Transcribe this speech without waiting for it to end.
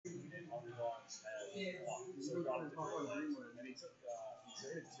So got him to Greenwood, and he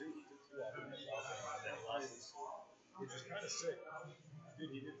traded two. He took two off of him, and then he lost his, which is kind of sick.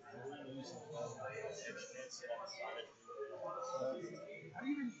 Dude, he didn't really lose his phone. He just can't sit on the side. How do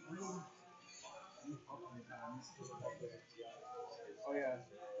you even really do puck many times? Oh yeah.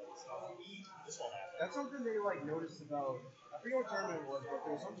 This won't happen. That's something they like noticed about. I forget what tournament it was, but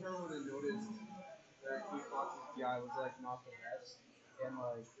there was some tournament they noticed that Keith Fox's DI was like not the best, and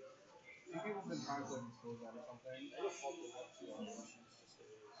like I think people have been trying to like expose that or something.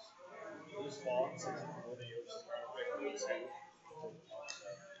 This Fox is one of the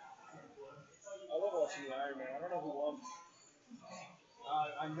I love watching the Iron Man. I don't know who won.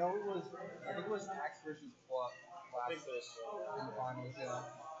 I know it was. I think it was Axe versus Fluff last in the finals. Yeah.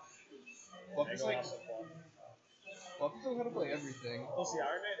 Fluff is like. Fluff knows how to play everything. Plus, the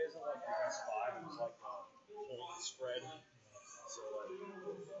Iron Man isn't like the best five. It's like the spread. So like,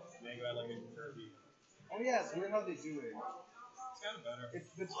 Mango had like a Kirby. Oh yeah, it's weird how they do it. It's kind of better.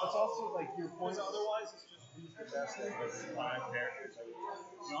 It's also like your point. Otherwise, it's just who's the best thing. Like five characters.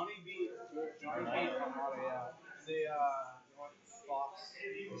 Johnny beat Armada. Yeah. They Fox.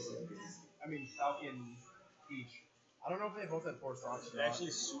 I mean Falcon Peach. I don't know if they both had four stocks. It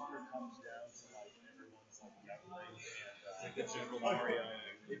actually super comes down to like everyone's like memory and like the general Mario.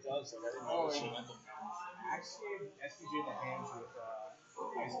 It does. Like I didn't know she went. Actually, SPJ the hands with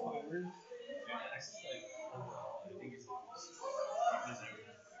ice climbers. Yeah, X is like overall. I think it's everything.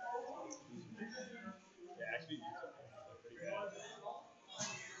 Yeah, actually, pretty bad.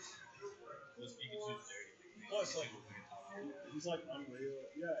 Those Pikachu's dirty. Plus, like, he's like unreal.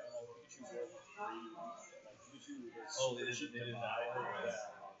 Yeah, and like Pikachu's worth 3. Like Pikachu is. Oh, they didn't die. Yeah.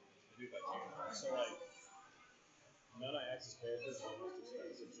 They do by 2. So like, none of X's characters are the most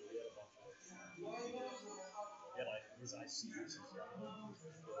expensive, so we had a bunch of. Yeah, like his ICs.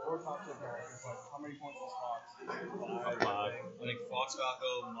 Four top tier characters. Like, how many points was Fox? 5. I think Fox,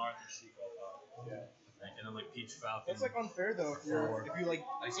 Falco, Marth, and Chico. Yeah. And then like Peach, Falcon. That's like unfair though. If you like,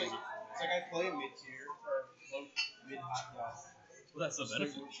 it's like I play mid tier or low mid high. Yeah. Well, that's the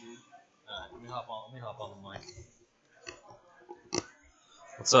benefit. Alright, let me hop on the mic.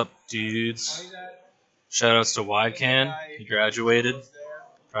 What's up, dudes? Shoutouts to YCAN. He graduated.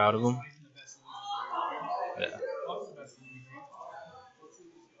 Proud of him. Yeah.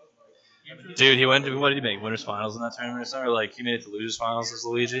 Dude, he went to, what did he make? Winners finals in that tournament or something? Or like he made it to losers finals as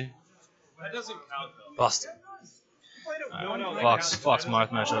Luigi? That doesn't count though. Busted. Fox Marth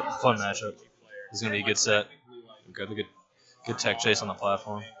matchup. Fun matchup. This is gonna be a good set. Good tech chase on the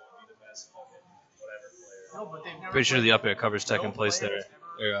platform. Pretty sure the up air covers tech in place there.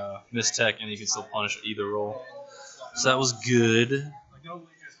 Or miss tech and you can still punish either roll. So that was good.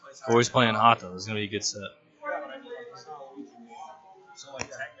 Corey's playing hot though. This is gonna be a good set.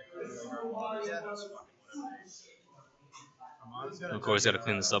 Of course, got to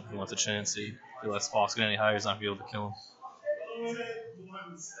clean this up if he wants a chance. If he lets Fox get any higher, he's not going to be able to kill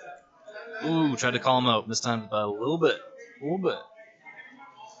him. Ooh, tried to call him out. This time by a little bit. Ooh,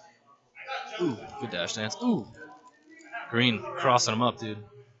 good dash dance. Ooh. Green crossing him up, dude.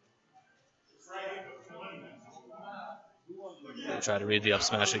 Try to read the up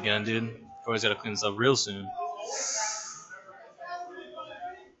smash again, dude. Corey's got to clean this up real soon.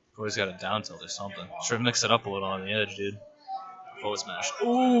 Corey's got a down tilt or something. Sure, mix it up a little on the edge, dude. Forward smash.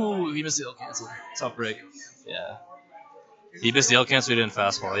 Ooh, he missed the L cancel. Tough break. Yeah. He missed the L cancel, he didn't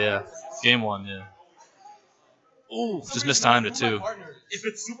fastball, yeah. Game 1, yeah. Ooh, just mistimed it too.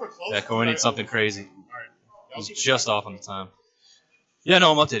 Yeah, Corey needs something crazy. He's just off on the time. Yeah,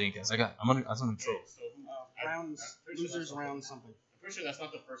 no, I'm updating guys. I'm under control. Rounds, losers round something. I'm pretty sure that's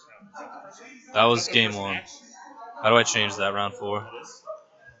not the first round. That was game 1. How do I change that? Round 4.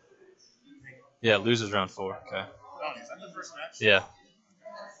 Yeah, losers round 4. Okay. Is that the first match? Yeah.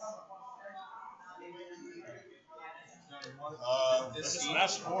 This is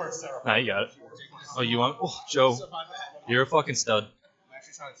match 4. Nah, you got it. Oh, you want? Oh, Joe, you're a fucking stud. I'm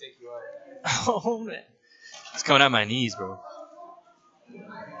actually trying to take you out. Oh man, it's coming at my knees, bro.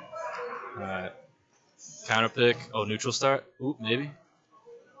 All right. Counter pick. Oh, neutral start. Ooh, maybe.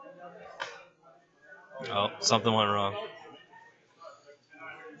 Oh, something went wrong.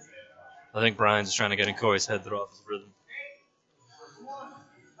 I think Brian's just trying to get in Corey's head, throw off his rhythm.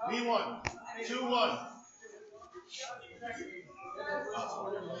 V1, 2-1.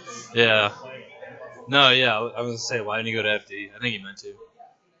 Yeah. No, yeah, I was going to say, why didn't you go to FD? I think he meant to.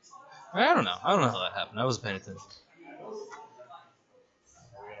 I don't know. I don't know how that happened. I wasn't paying attention.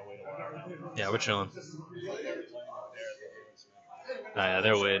 Yeah, we're chilling. Nah, yeah,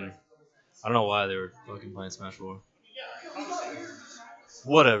 they're waiting. I don't know why they were fucking playing Smash 4.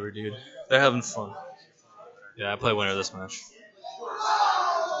 Whatever, dude. They're having fun. Yeah, I play winner this match.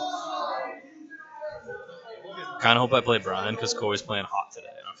 Kind of hope I play Brian because Corey's playing hot today.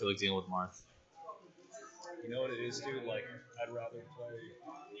 I don't feel like dealing with Marth. You know what it is, dude? Like, I'd rather play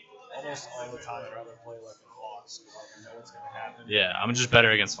almost all the time. I'd rather play like a Fox because like, I know what's gonna happen. Yeah, I'm just better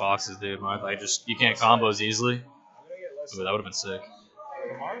against Foxes, dude. Marth, you can't combos easily. I'm gonna get less. Ooh, that would have been sick.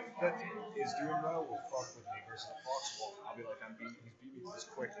 The Marth that is doing well will fuck with me versus the Fox won't. I'll be like, he's beat me this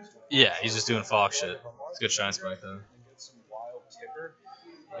quick. Yeah, he's just doing Fox shit. It's a good shine spike though. And get some wild tipper.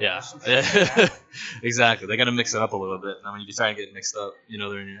 Yeah, exactly. They gotta mix it up a little bit. And when you try and get it mixed up, you know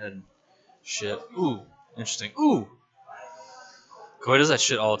they're in your head. Shit. Ooh, interesting. Ooh. Corey does that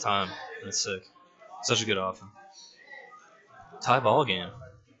shit all the time. And it's sick. Such a good offer. Tie ball game.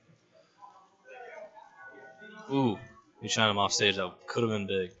 Ooh, you shine him off stage. That could have been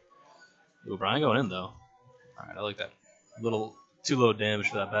big. Ooh, Brian going in though. All right, I like that. Little too low damage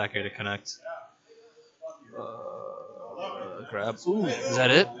for that back air to connect. Grab. Ooh, is that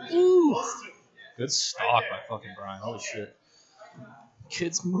it? Ooh, good stock by fucking Brian. Holy shit.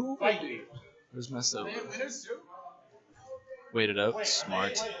 Kid's moving. Where's messed up? Wait it out.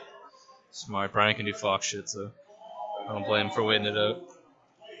 Smart. Smart. Brian can do Fox shit, so I don't blame him for waiting it out.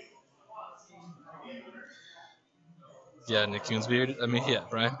 Yeah, Nick Kuhn's beard. I mean, yeah,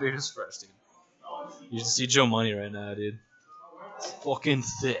 Brian's beard is fresh, dude. You should see Joe Money right now, dude. It's fucking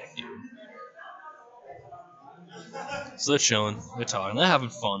thick, dude. So they're chilling, they're talking, they're having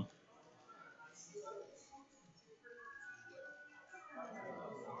fun.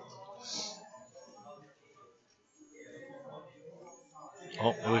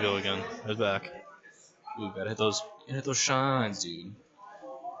 Oh, here we go again. There's back. Ooh, gotta hit those shines, dude.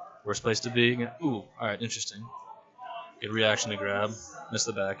 Worst place to be. Ooh, alright, interesting. Good reaction to grab. Missed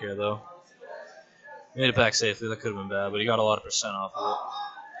the back air though. Made it back safely, that could have been bad, but he got a lot of percent off of it.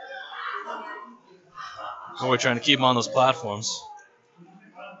 So we're trying to keep him on those platforms.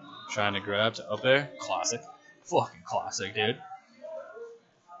 Trying to grab to up air. Classic. Fucking classic, dude.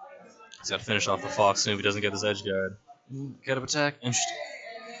 He's gotta finish off the Fox soon if he doesn't get this edge guard. Get up attack? Interesting.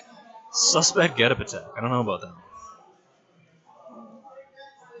 Suspect get up attack. I don't know about that.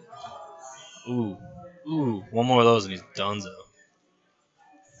 Ooh. Ooh. One more of those and he's donezo.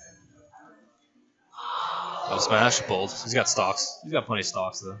 Oh, smash. Bold. He's got stocks. He's got plenty of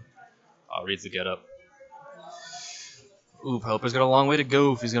stocks though. Oh, reads the get up. Ooh, Peliper's got a long way to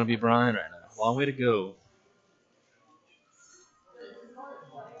go if he's gonna be Brian right now. Long way to go.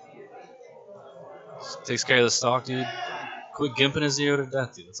 Takes care of the stock, dude. Quick gimping his 0 to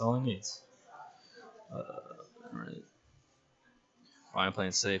death, dude. That's all he needs. Alright. Brian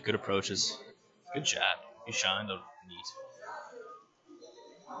playing safe. Good approaches. Good jab. He shined. Oh, neat.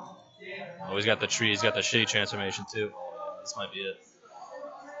 Oh, he's got the tree. He's got the shitty transformation, too. Oh, yeah, this might be it.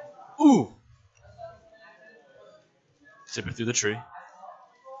 Ooh! Tipper through the tree.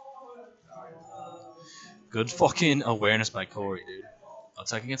 Good fucking awareness by Corey, dude.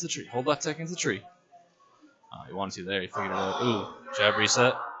 Attack against the tree. Hold that attack against the tree. Oh, he wanted to there. He figured it out. Ooh. Jab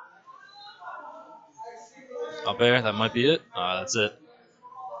reset. Up air. That might be it. That's it.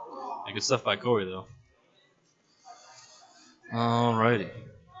 Yeah, good stuff by Corey, though. Alrighty.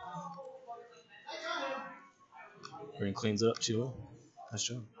 Green cleans it up, 2-0. Nice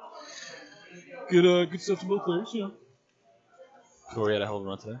job. Good stuff to both players, yeah. Corey had a hell of a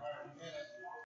run today.